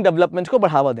हाउसिंग डेवलपमेंट को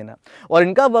बढ़ावा देना और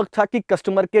इनका वर्क था कि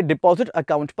कस्टमर के डिपॉजिट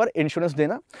अकाउंट पर इंश्योरेंस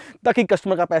देना ताकि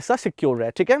कस्टमर का पैसा सिक्योर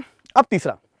रहे। ठीक है? अब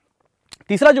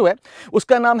तीसरा जो है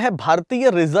उसका नाम है भारतीय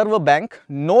रिजर्व बैंक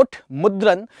नोट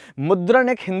मुद्रण। मुद्रण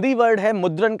एक हिंदी वर्ड है,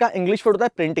 मुद्रण का इंग्लिश वर्ड होता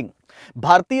है प्रिंटिंग।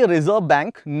 भारतीय रिजर्व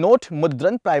बैंक नोट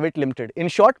मुद्रण private limited, in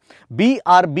short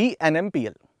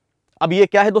BRBNMPL। अब ये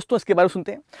क्या है दोस्तों, इसके बारे में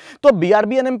सुनते हैं। तो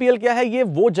BRBNMPL क्या है? ये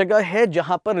वो जगह है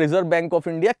जहां पर reserve bank of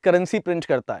India currency print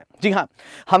करता है। जी हां,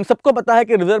 हम सबको पता है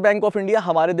कि रिजर्व बैंक ऑफ इंडिया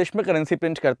हमारे देश में करेंसी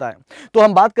प्रिंट करता है। तो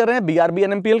हम बात कर रहे हैं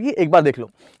BRBNMPL की। एक बार देख लो,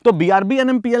 तो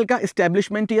BRBNMPL का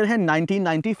एस्टेब्लिशमेंट ईयर है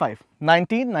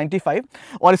 1995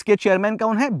 और इसके चेयरमैन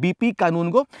कौन है? बीपी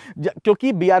कानूनगो,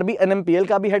 क्योंकि BRBNMPL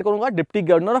का भी हेड कौन होगा? Deputy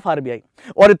governor of RBI.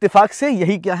 और इत्तेफाक से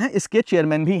यही क्या है? इसके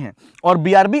चेयरमैन भी हैं। और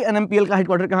BRBNMPL का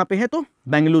हेडक्वार्टर कहां पे है? तो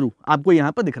बेंगलुरु, आपको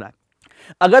यहां पर दिख रहा है।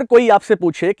 अगर कोई आपसे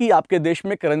पूछे कि आपके देश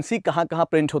में करेंसी कहां कहां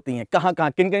प्रिंट होती है, कहां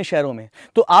कहां, किन किन शहरों में,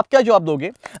 तो आप क्या जवाब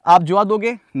दोगे? आप जवाब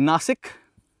दोगे नासिक,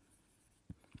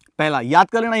 पहला याद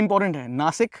कर लेना, इंपॉर्टेंट है,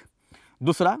 नासिक।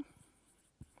 दूसरा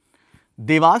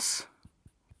देवास,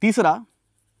 तीसरा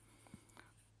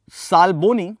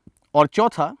सालबोनी और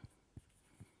चौथा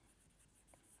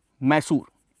मैसूर।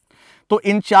 तो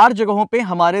इन 4 जगहों पे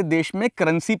हमारे देश में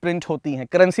करेंसी प्रिंट होती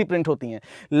हैं।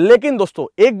 लेकिन दोस्तों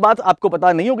एक बात आपको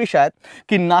पता नहीं होगी शायद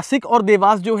कि नासिक और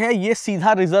देवास जो है ये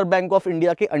सीधा रिजर्व बैंक ऑफ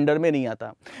इंडिया के अंडर में नहीं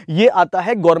आता, ये आता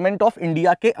है गवर्नमेंट ऑफ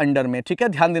इंडिया के अंडर में। ठीक है,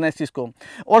 ध्यान देना इस चीज को।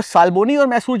 और सालबोनी और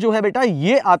मैसूर जो है बेटा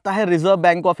ये आता है रिजर्व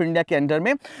बैंक ऑफ इंडिया के अंडर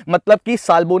में, मतलब कि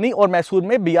सालबोनी और मैसूर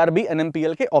में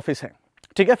BRBNMPL के ऑफिस हैं।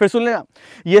 ठीक है, फिर सुन लेना,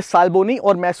 ये सालबोनी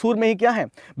और मैसूर में ही क्या है?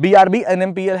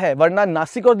 BRBNMPL है, वरना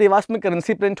नासिक और देवास में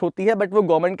करेंसी प्रिंट होती है बट वो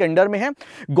गवर्नमेंट के अंडर में है।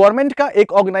 गवर्नमेंट का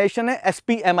एक ऑर्गेनाइजेशन है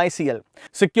SPMICL,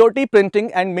 security printing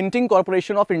and minting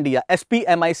corporation of India,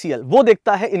 SPMICL, वो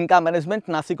देखता है इनका मैनेजमेंट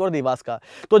नासिक और देवास का।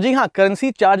 तो जी हाँ,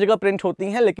 करेंसी 4 जगह प्रिंट होती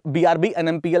है, लेकिन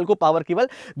BRBNMPL को पावर केवल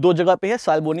 2 जगह पे है,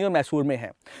 सालबोनी और मैसूर में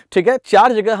है। ठीक है,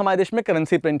 4 जगह हमारे देश में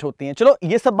करेंसी प्रिंट होती है। चलो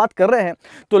ये सब बात कर रहे हैं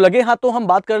तो लगे हाथ तो हम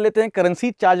बात कर लेते हैं,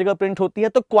 करेंसी 4 जगह प्रिंट होती है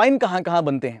तो क्वाइन कहां कहां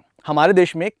बनते हैं हमारे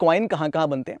देश में? क्वाइन कहां कहां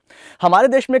बनते हैं हमारे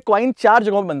देश में? क्वाइन 4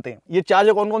 जगहों पर बनते हैं। ये 4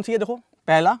 जगह कौन कौन सी है? देखो,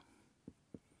 पहला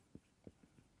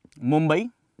मुंबई,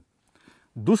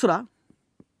 दूसरा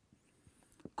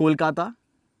कोलकाता,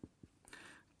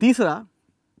 तीसरा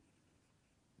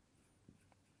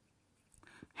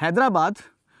हैदराबाद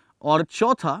और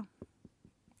चौथा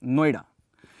नोएडा।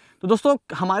 तो दोस्तों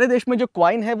हमारे देश में जो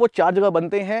कॉइन है वो 4 जगह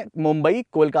बनते हैं, मुंबई,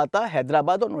 कोलकाता,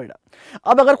 हैदराबाद और नोएडा।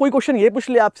 अब अगर कोई क्वेश्चन ये पूछ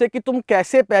ले आपसे कि तुम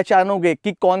कैसे पहचानोगे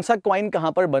कि कौन सा कॉइन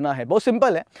कहां पर बना है, बहुत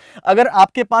सिंपल है। अगर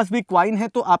आपके पास भी कॉइन है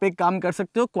तो आप एक काम कर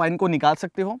सकते हो, कॉइन को निकाल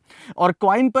सकते हो और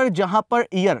कॉइन पर जहां पर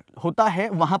ईयर होता है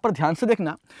वहां पर ध्यान से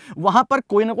देखना, वहां पर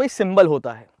कोई ना कोई सिंबल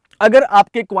होता है। अगर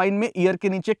आपके कॉइन में ईयर के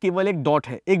नीचे केवल एक डॉट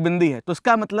है, एक बिंदी है, तो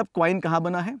इसका मतलब कॉइन कहां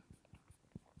बना है?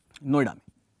 नोएडा में।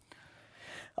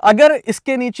 अगर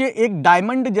इसके नीचे एक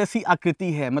डायमंड जैसी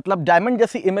आकृति है, मतलब डायमंड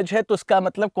जैसी इमेज है, तो इसका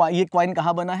मतलब ये कॉइन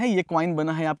कहां बना है? ये कॉइन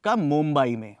बना है आपका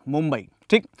मुंबई में, मुंबई।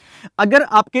 ठीक। अगर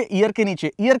आपके ईयर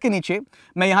के नीचे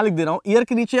मैं यहां लिख दे रहा हूं, ईयर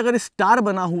के नीचे अगर स्टार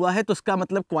बना हुआ है तो इसका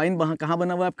मतलब कॉइन कहां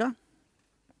बना हुआ है आपका?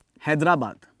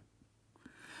 हैदराबाद।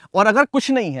 और अगर कुछ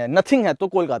नहीं है, नथिंग है, तो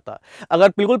कोलकाता। अगर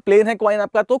बिल्कुल प्लेन है कॉइन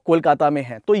आपका तो कोलकाता में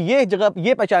है। तो ये जगह,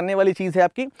 ये पहचानने वाली चीज है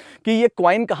आपकी कि ये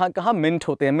कॉइन कहां कहां मिंट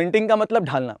होते हैं। मिंटिंग का मतलब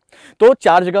ढालना। तो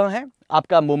 4 जगह है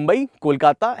आपका, मुंबई,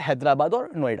 कोलकाता, हैदराबाद और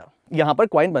नोएडा, यहां पर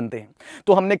कॉइन बनते हैं।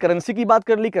 तो हमने करेंसी की बात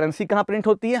कर ली, करेंसी कहां प्रिंट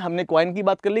होती है, हमने कॉइन की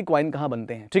बात कर ली, कॉइन कहां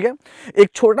बनते हैं। ठीक है। एक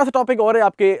छोटा सा टॉपिक और है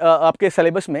आपके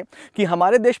सिलेबस में कि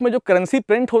हमारे देश में जो करेंसी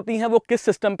प्रिंट होती है वो किस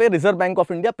सिस्टम पे reserve bank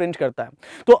of India print करता है।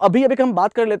 तो अभी हम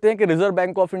बात कर लेते हैं कि रिजर्व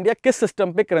बैंक ऑफ इंडिया किस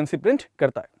सिस्टम पे करेंसी प्रिंट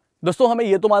करता है। दोस्तों हमें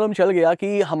ये तो मालूम चल गया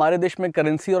कि हमारे देश में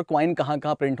करेंसी और कॉइन कहां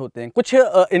कहां प्रिंट होते हैं। कुछ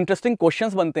इंटरेस्टिंग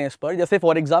क्वेश्चंस बनते हैं इस पर। जैसे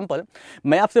फॉर एग्जांपल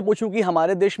मैं आपसे पूछूं कि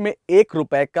हमारे देश में 1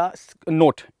 रुपए का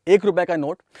नोट, 1 रुपए का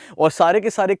नोट और सारे के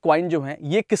सारे कॉइन जो हैं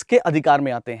ये किसके अधिकार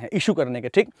में आते हैं इशू करने के।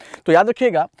 ठीक। तो याद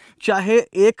रखिएगा, चाहे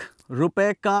 1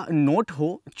 रुपए का नोट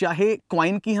हो चाहे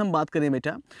कॉइन की हम बात करें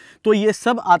बेटा, तो ये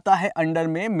सब आता है अंडर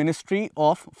में मिनिस्ट्री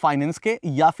ऑफ फाइनेंस के,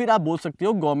 या फिर आप बोल सकते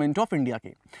हो गवर्नमेंट ऑफ इंडिया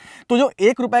के। तो जो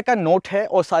 1 रुपए का नोट है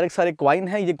और सारे के सारे कॉइन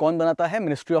है, ये कौन बनाता है?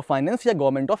 मिनिस्ट्री ऑफ फाइनेंस या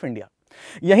गवर्नमेंट ऑफ इंडिया।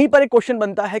 यहीं पर एक क्वेश्चन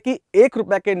बनता है कि 1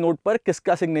 रुपए के नोट पर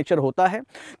किसका सिग्नेचर होता है?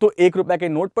 तो 1 रुपए के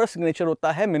नोट पर सिग्नेचर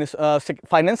होता है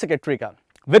फाइनेंस सेक्रेटरी का,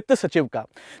 वित्त सचिव का।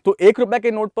 तो 1 रुपए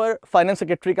के नोट पर फाइनेंस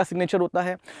सेक्रेटरी का सिग्नेचर होता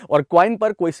है और कॉइन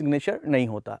पर कोई सिग्नेचर नहीं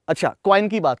होता। अच्छा, कॉइन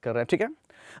की बात कर रहे हैं। ठीक है।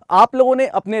 आप लोगों ने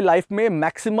अपने लाइफ में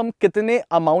मैक्सिमम कितने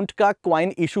अमाउंट का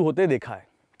कॉइन इशू होते देखा है?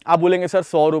 आप बोलेंगे सर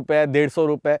 100 रुपए, 150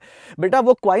 रुपए। बेटा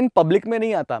वो कॉइन पब्लिक में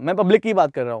नहीं आता, मैं पब्लिक की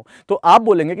बात कर रहा हूं। तो आप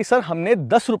बोलेंगे कि सर हमने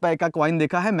 10 रुपए का कॉइन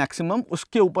देखा है मैक्सिमम,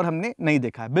 उसके ऊपर हमने नहीं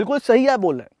देखा है। बिल्कुल सही आप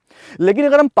बोल रहे हैं। लेकिन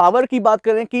अगर हम पावर की बात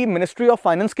करें कि मिनिस्ट्री ऑफ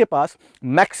फाइनेंस के पास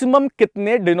मैक्सिमम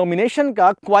कितने डिनोमिनेशन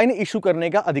का कॉइन इशू करने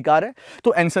का अधिकार है,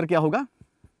 तो आंसर क्या होगा?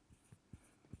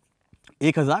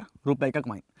 1000 रुपए का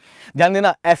कॉइन। ध्यान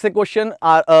देना, ऐसे क्वेश्चन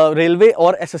रेलवे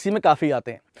और एसएससी में काफी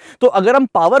आते हैं। तो अगर हम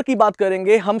पावर की बात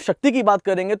करेंगे, हम शक्ति की बात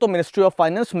करेंगे, तो मिनिस्ट्री ऑफ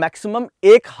फाइनेंस मैक्सिमम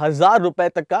 1000 रुपए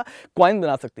तक का कॉइन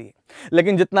बना सकती है।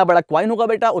 लेकिन जितना बड़ा कॉइन होगा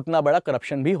बेटा उतना बड़ा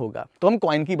करप्शन भी होगा। तो हम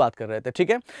कॉइन की बात कर रहे थे। ठीक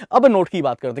है। अब नोट की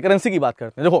बात करते हैं, करेंसी की बात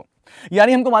करते हैं। देखो,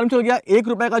 यानी हमको मालूम चल गया 1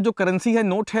 रुपए का जो करेंसी है,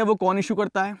 नोट है, वो कौन इशू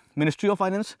करता है? Ministry of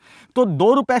finance. तो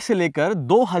 2 रुपए से लेकर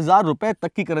 2000 रुपए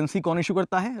तक की करेंसी कौन इशू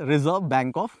करता है? Reserve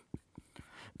bank of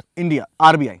India,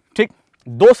 RBI. ठीक।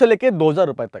 2 से लेके 2000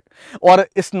 रुपए तक। और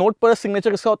इस नोट पर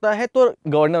सिग्नेचर किसका होता है? तो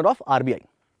गवर्नर ऑफ आरबीआई।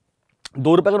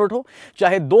 2 रुपए का नोट हो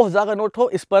चाहे 2000 का नोट हो,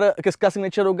 इस पर किसका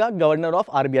सिग्नेचर होगा? गवर्नर ऑफ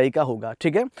आरबीआई का होगा।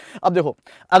 ठीक है। अब देखो,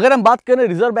 अगर हम बात करें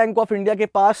रिजर्व बैंक ऑफ इंडिया के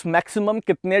पास मैक्सिमम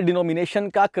कितने डिनोमिनेशन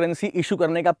का करेंसी इशू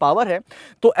करने का पावर है,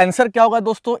 तो आंसर क्या होगा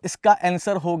दोस्तों? इसका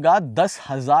आंसर होगा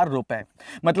 10,000 रुपए।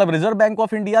 मतलब रिजर्व बैंक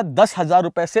ऑफ इंडिया 10,000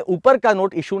 रुपए से ऊपर का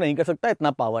नोट इशू नहीं कर सकता,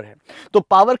 इतना पावर है। तो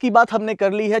पावर की बात हमने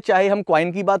कर ली है, चाहे हम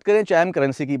कॉइन की बात करें चाहे हम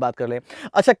करेंसी की बात कर लें।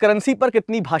 अच्छा, करेंसी पर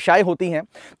कितनी भाषाएं होती हैं?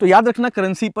 तो याद रखना,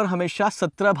 करेंसी पर हमेशा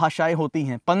 17 भाषाएं होती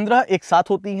हैं। 15 एक साथ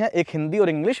होती हैं, एक हिंदी और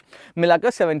इंग्लिश मिलाकर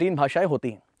 17 भाषाएं होती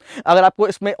हैं। अगर आपको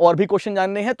इसमें और भी क्वेश्चन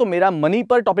जानने हैं तो मेरा मनी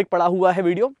पर टॉपिक पड़ा हुआ है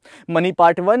video, money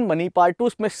part 1, money part 2,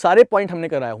 इसमें सारे पॉइंट हमने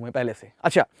कराए हुए हैं पहले से।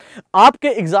 अच्छा, आपके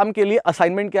एग्जाम के लिए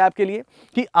असाइनमेंट क्या है आपके लिए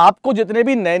कि आपको जितने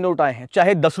भी नए नोट आए हैं,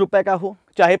 चाहे 10 रुपए का हो,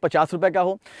 चाहे 50 रुपए का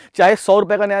हो, चाहे 100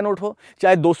 रुपए का नया नोट हो,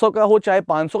 चाहे 200 का हो, चाहे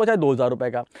 500 का, चाहे 2000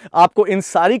 रुपए का, आपको इन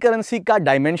सारी करेंसी का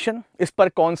डायमेंशन, इस पर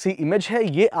कौन सी इमेज है,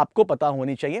 ये आपको पता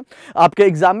होनी चाहिए। आपके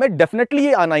एग्जाम में डेफिनेटली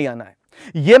ये आना ही आना है।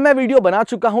 ये मैं वीडियो बना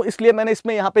चुका हूं, इसलिए मैंने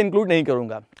इसमें यहां पे इंक्लूड नहीं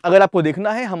करूंगा। अगर आपको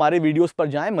देखना है हमारे वीडियोस पर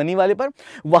जाएं, मनी वाले पर,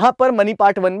 वहां पर मनी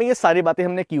पार्ट 1 में ये सारी बातें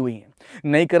हमने की हुई हैं।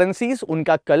 नई करेंसीज,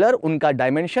 उनका कलर, उनका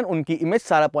डायमेंशन, उनकी इमेज,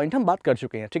 सारा पॉइंट हम बात कर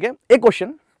चुके हैं। ठीक है। एक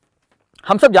क्वेश्चन,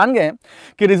 हम सब जान गए हैं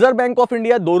कि रिजर्व बैंक ऑफ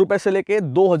इंडिया 2 रुपए से लेकर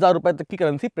 2000 रुपए तक की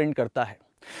करेंसी प्रिंट करता है।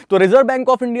 तो रिजर्व बैंक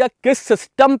ऑफ इंडिया किस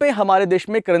सिस्टम पे हमारे देश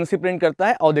में करेंसी प्रिंट करता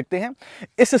है, और देखते हैं।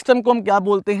 इस सिस्टम को हम क्या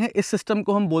बोलते हैं? इस सिस्टम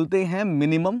को हम बोलते हैं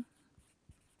minimum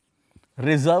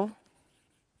reserve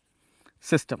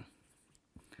system,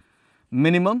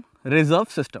 minimum reserve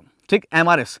system. ठीक,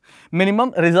 एमआरएस,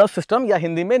 मिनिमम रिजर्व सिस्टम, या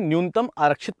हिंदी में न्यूनतम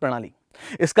आरक्षित प्रणाली।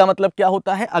 इसका मतलब क्या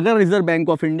होता है, अगर रिजर्व बैंक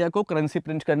ऑफ इंडिया को करेंसी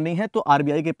प्रिंट करनी है तो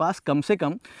आरबीआई के पास कम से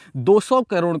कम 200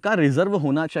 करोड़ का रिजर्व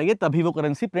होना चाहिए, तभी वो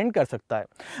करेंसी प्रिंट कर सकता है।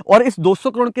 और इस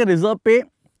 200 करोड़ के रिजर्व पे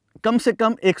कम से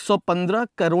कम 115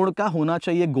 करोड़ का होना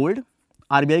चाहिए गोल्ड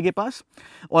आरबीआई के पास,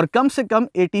 और कम से कम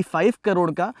 85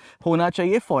 करोड़ का होना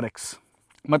चाहिए फॉरेक्स,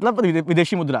 मतलब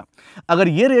विदेशी मुद्रा। अगर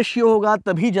ये रेशियो होगा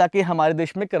तभी जाके हमारे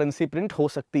देश में करेंसी प्रिंट हो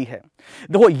सकती है।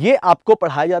 देखो, ये आपको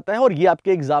पढ़ाया जाता है और ये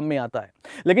आपके एग्जाम में आता है,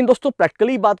 लेकिन दोस्तों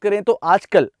प्रैक्टिकली बात करें तो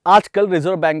आजकल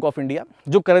रिजर्व बैंक ऑफ इंडिया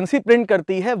जो करेंसी प्रिंट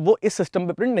करती है वो इस सिस्टम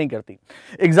पे प्रिंट नहीं करती।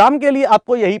 एग्जाम के लिए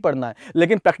आपको यही पढ़ना है,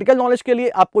 लेकिन प्रैक्टिकल नॉलेज के लिए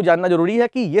आपको जानना जरूरी है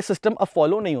कि ये सिस्टम अब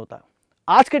फॉलो नहीं होता।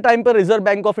 आज के टाइम पर रिजर्व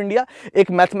बैंक ऑफ इंडिया एक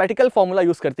मैथमेटिकल फॉर्मूला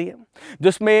यूज करती है,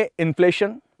 जिसमें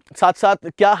इन्फ्लेशन, साथ साथ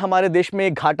क्या हमारे देश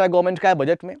में घाटा गवर्नमेंट का है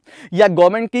बजट में, या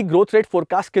गवर्नमेंट की ग्रोथ रेट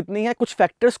फोरकास्ट कितनी है, कुछ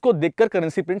फैक्टर्स को देखकर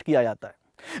करेंसी प्रिंट किया जाता है।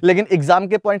 लेकिन एग्जाम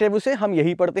के पॉइंट ऑफ व्यू से हम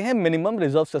यही पढ़ते हैं, मिनिमम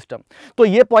रिजर्व सिस्टम। तो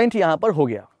ये पॉइंट यहां पर हो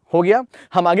गया।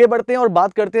 हम आगे बढ़ते हैं और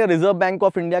बात करते हैं रिजर्व बैंक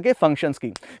ऑफ इंडिया के फंक्शंस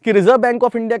की, कि रिजर्व बैंक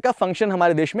ऑफ इंडिया का फंक्शन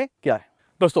हमारे देश में क्या है।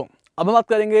 दोस्तों, अब हम बात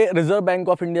करेंगे रिजर्व बैंक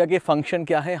ऑफ इंडिया के फंक्शन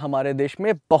क्या है हमारे देश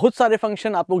में। बहुत सारे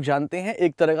फंक्शन आप लोग जानते हैं,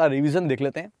 एक तरह का रिवीजन देख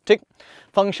लेते हैं। ठीक,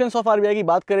 फंक्शंस ऑफ आरबीआई की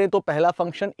बात करें तो पहला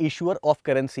फंक्शन इशूअर ऑफ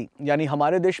करेंसी, यानी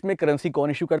हमारे देश में करेंसी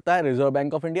कौन इशू करता है, reserve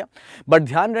bank of India. But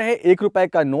ध्यान रहे, 1 रुपए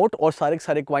का नोट और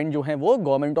सारे कॉइन जो हैं वो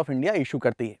गवर्नमेंट ऑफ इंडिया इशू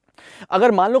करती है।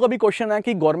 अगर मान लो कभी क्वेश्चन है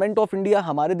कि गवर्नमेंट ऑफ इंडिया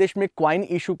हमारे देश में क्वाइन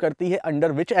इशू करती है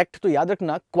अंडर विच एक्ट, तो याद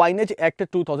रखना क्वाइनेज एक्ट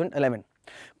 2011,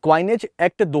 क्वाइनेज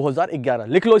एक्ट 2011,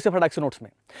 लिख लो इसे फटाक से नोट्स में।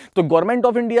 तो गवर्नमेंट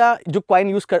ऑफ इंडिया जो क्वाइन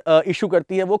इशू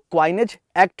करती है वो क्वाइनेज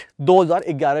एक्ट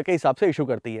 2011 के हिसाब से इशू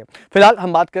करती है। फिलहाल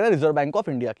हम बात करें रिजर्व बैंक ऑफ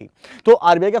इंडिया की, तो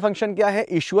आरबीआई का फंक्शन क्या है,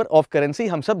 इशूअर ऑफ करेंसी,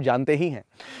 हम सब जानते ही हैं।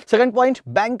 सेकंड पॉइंट,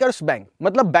 बैंकर्स बैंक,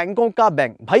 मतलब बैंकों का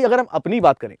बैंक। भाई अगर हम अपनी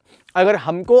बात करें, अगर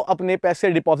हमको अपने पैसे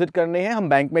डिपॉजिट करने हैं, हम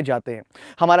बैंक में जाते हैं।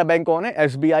 हमारा बैंक कौन है,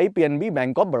 SBI, PNB,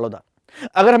 bank of Baroda.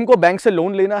 अगर हमको बैंक से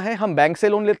लोन लेना है, हम बैंक से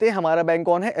लोन लेते हैं। हमारा बैंक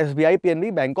कौन है, SBI,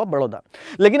 PNB, bank of Baroda.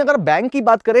 लेकिन अगर बैंक की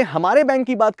बात करें, हमारे बैंक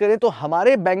की बात करें, तो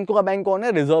हमारे बैंक का बैंक कौन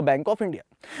है, रिजर्व बैंक ऑफ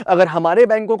इंडिया। अगर हमारे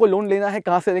बैंकों को लोन लेना है,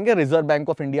 कहां से लेंगे, रिजर्व बैंक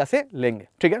ऑफ इंडिया से लेंगे।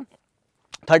 ठीक है।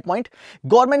 थर्ड पॉइंट,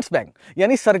 गवर्नमेंट्स बैंक,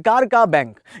 यानी सरकार का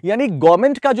बैंक, यानी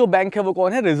गवर्नमेंट का जो बैंक है वो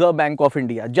कौन है, रिजर्व बैंक ऑफ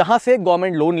इंडिया, जहां से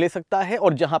गवर्नमेंट लोन ले सकता है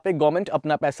और जहां पे गवर्नमेंट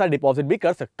अपना पैसा डिपॉजिट भी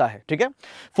कर सकता है। ठीक है।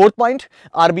 Fourth point,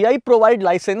 RBI provide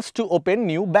licence to open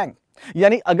new bank,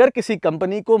 यानी अगर किसी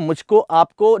कंपनी को, मुझको,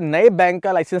 आपको नए बैंक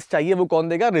का लाइसेंस चाहिए, वो कौन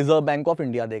देगा, रिजर्व बैंक ऑफ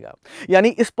इंडिया देगा। यानी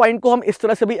इस पॉइंट को हम इस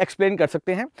तरह से भी एक्सप्लेन कर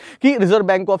सकते हैं कि रिजर्व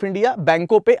बैंक ऑफ इंडिया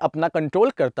बैंकों पे अपना कंट्रोल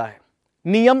करता है,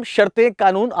 नियम, शर्तें,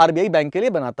 कानून आरबीआई बैंक के लिए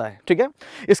बनाता है। ठीक है।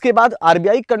 इसके बाद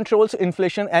RBI controls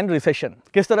inflation and recession.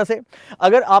 किस तरह से,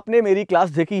 अगर आपने मेरी क्लास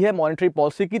देखी है मॉनेटरी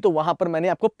पॉलिसी की, तो वहां पर मैंने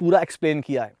आपको पूरा एक्सप्लेन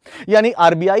किया है। यानी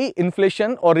आरबीआई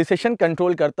इन्फ्लेशन और रिसेशन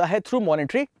कंट्रोल करता है थ्रू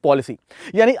मॉनेटरी पॉलिसी।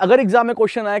 यानी अगर एग्जाम में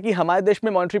क्वेश्चन आया कि हमारे देश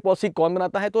में मॉनेटरी पॉलिसी कौन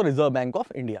बनाता है, तो रिजर्व बैंक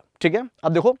ऑफ इंडिया। ठीक है।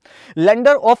 अब देखो,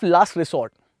 lender of last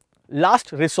resort, last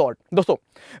resort. दोस्तों,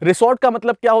 रिसोर्ट का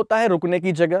मतलब क्या होता है, रुकने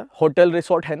की जगह, होटल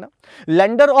रिसोर्ट है ना।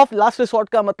 लेंडर ऑफ लास्ट रिसोर्ट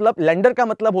का मतलब, लेंडर का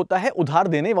मतलब होता है उधार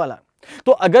देने वाला।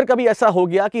 तो अगर कभी ऐसा हो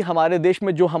गया कि हमारे देश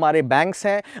में जो हमारे बैंक्स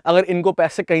हैं, अगर इनको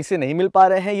पैसे कहीं से नहीं मिल पा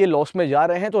रहे हैं, ये लॉस में जा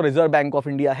रहे हैं, तो रिजर्व बैंक ऑफ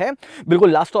इंडिया है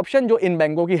बिल्कुल लास्ट ऑप्शन जो इन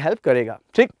बैंकों की हेल्प करेगा।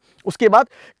 ठीक। उसके बाद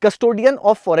कस्टोडियन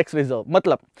ऑफ फॉरेक्स रिजर्व,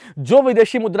 मतलब जो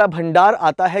विदेशी मुद्रा भंडार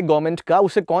आता है गवर्नमेंट का,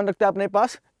 उसे कौन रखता है अपने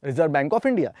पास, रिजर्व बैंक ऑफ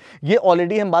इंडिया। ये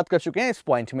ऑलरेडी हम बात कर चुके हैं इस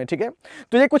पॉइंट में। ठीक है।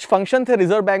 तो ये कुछ फंक्शन थे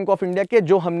रिजर्व बैंक ऑफ इंडिया के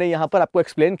जो हमने यहां पर आपको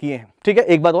एक्सप्लेन किए हैं। ठीक है।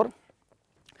 एक बात और,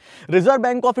 रिजर्व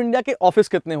बैंक ऑफ इंडिया के ऑफिस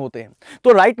कितने होते हैं,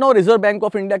 तो right now reserve bank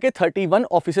of India के 31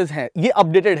 ऑफिसेज हैं। ये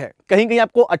अपडेटेड है, कहीं कहीं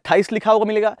आपको 28 लिखा होगा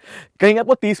मिलेगा, कहीं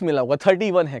आपको 30 मिला होगा,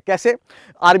 31 है। कैसे,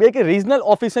 आरबीआई के रीजनल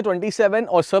ऑफिस हैं 27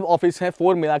 और सब ऑफिस हैं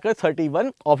 4, मिलाकर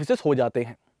 31 ऑफिसेज हो जाते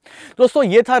हैं। दोस्तों,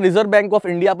 ये था रिजर्व बैंक ऑफ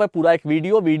इंडिया पर पूरा एक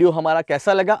वीडियो हमारा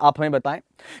कैसा लगा आप हमें बताएं।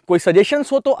 कोई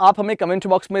सजेशंस हो तो आप हमें कमेंट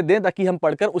बॉक्स में दें, ताकि हम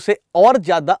पढ़कर उसे और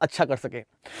ज्यादा अच्छा कर सकें।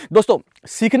 दोस्तों,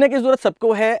 सीखने की जरूरत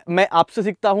सबको है, मैं आपसे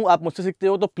सीखता हूं, आप मुझसे सीखते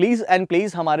हो, तो प्लीज एंड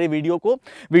प्लीज हमारे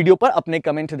वीडियो पर अपने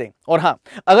कमेंट दें। और हाँ,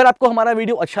 अगर आपको हमारा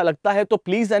वीडियो अच्छा लगता है तो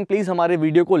प्लीज एंड प्लीज हमारे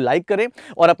वीडियो को लाइक करें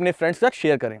और अपने फ्रेंड्स के साथ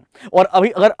शेयर करें। और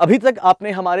अगर अभी तक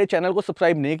आपने हमारे चैनल को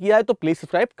सब्सक्राइब नहीं किया है तो प्लीज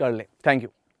सब्सक्राइब कर लें। Thank you.